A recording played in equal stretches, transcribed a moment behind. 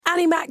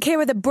Annie Mac here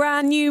with a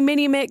brand new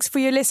mini mix for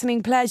your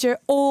listening pleasure.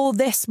 All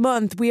this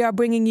month, we are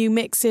bringing you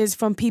mixes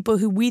from people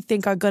who we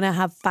think are going to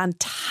have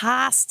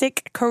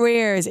fantastic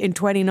careers in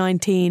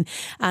 2019.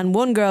 And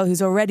one girl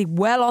who's already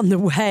well on the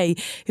way,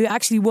 who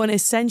actually won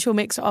Essential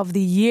Mix of the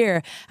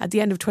Year at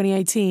the end of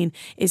 2018,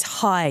 is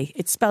HAAi.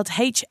 It's spelled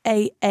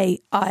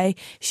HAAi.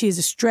 She is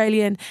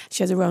Australian.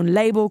 She has her own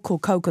label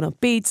called Coconut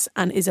Beats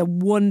and is a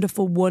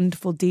wonderful,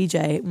 wonderful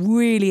DJ.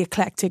 Really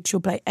eclectic.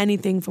 She'll play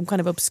anything from kind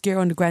of obscure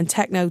underground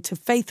techno to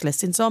Faithless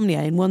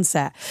Insomnia in one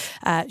set.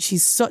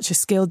 She's such a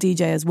skilled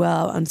DJ as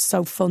well and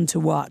so fun to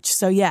watch.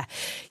 So yeah,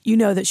 you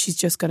know that she's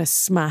just going to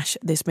smash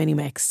this mini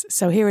mix.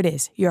 So here it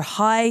is, your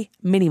HAAi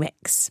mini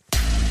mix.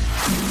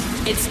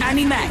 It's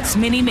Annie Mac's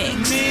mini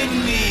mix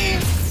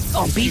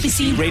on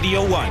BBC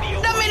Radio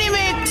 1. The mini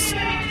mix.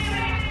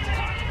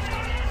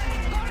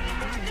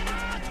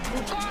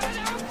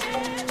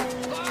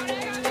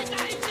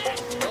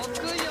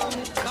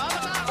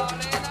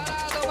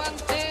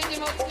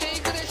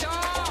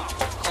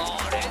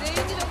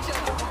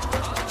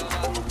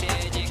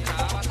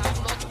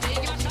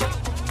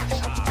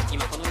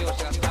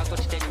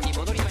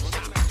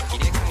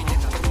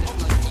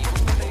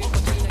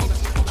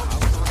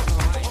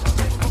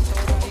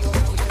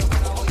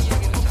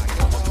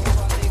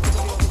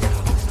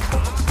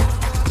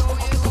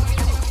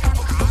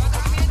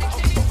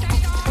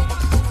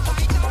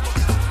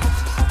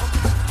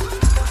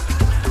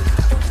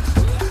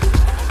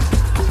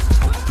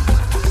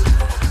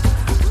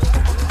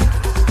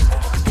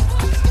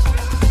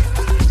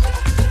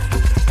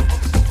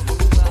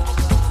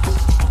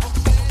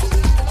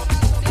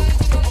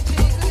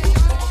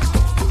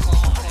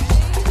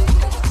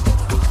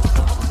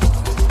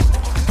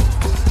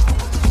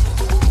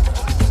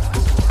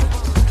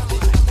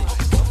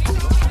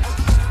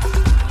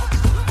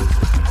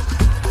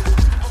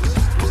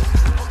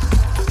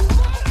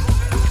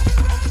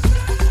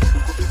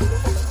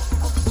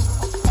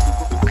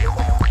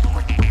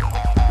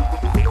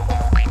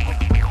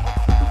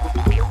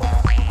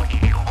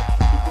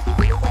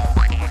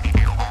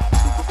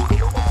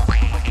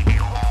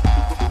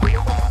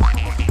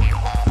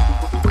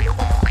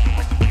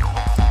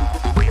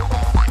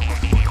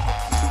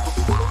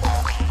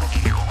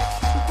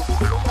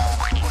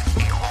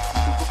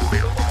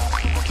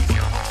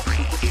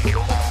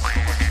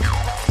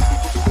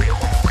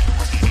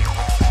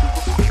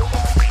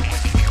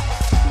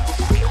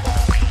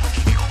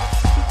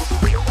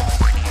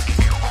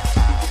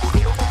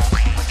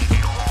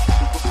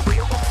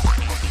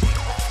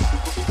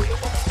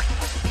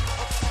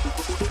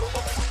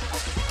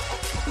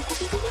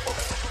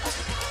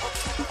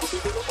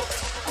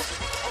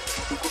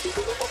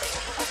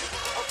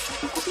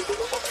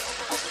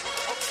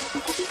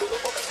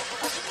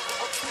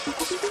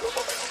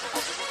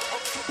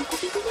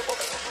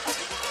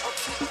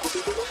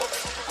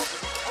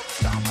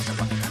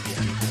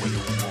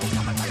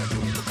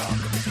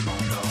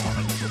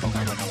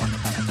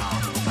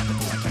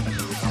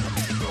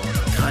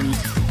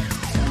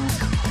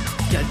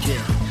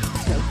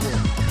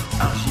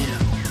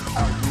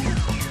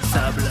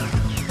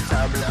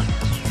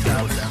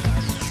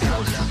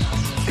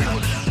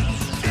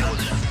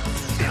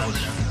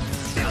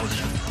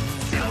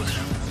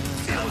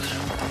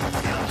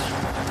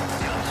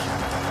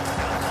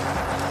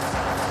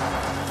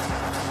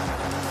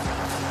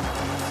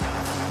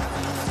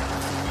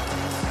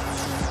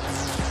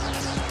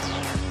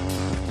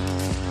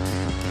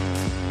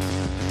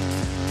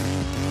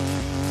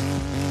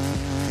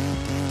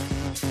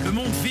 Le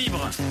monde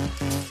vibre,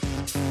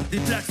 des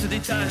plaques se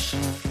détachent,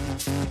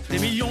 des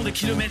millions de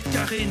kilomètres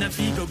carrés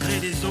naviguent au gré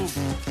des eaux.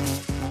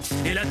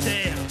 Et la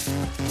terre,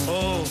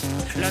 oh,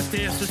 la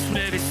terre se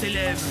soulève et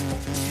s'élève,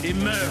 et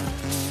meurt,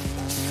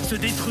 se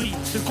détruit,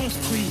 se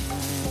construit,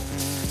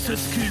 se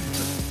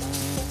sculpte.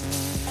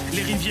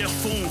 Les rivières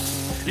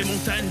foncent, les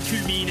montagnes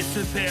culminent et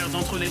se perdent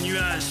entre les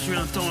nuages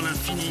suintant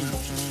l'infini.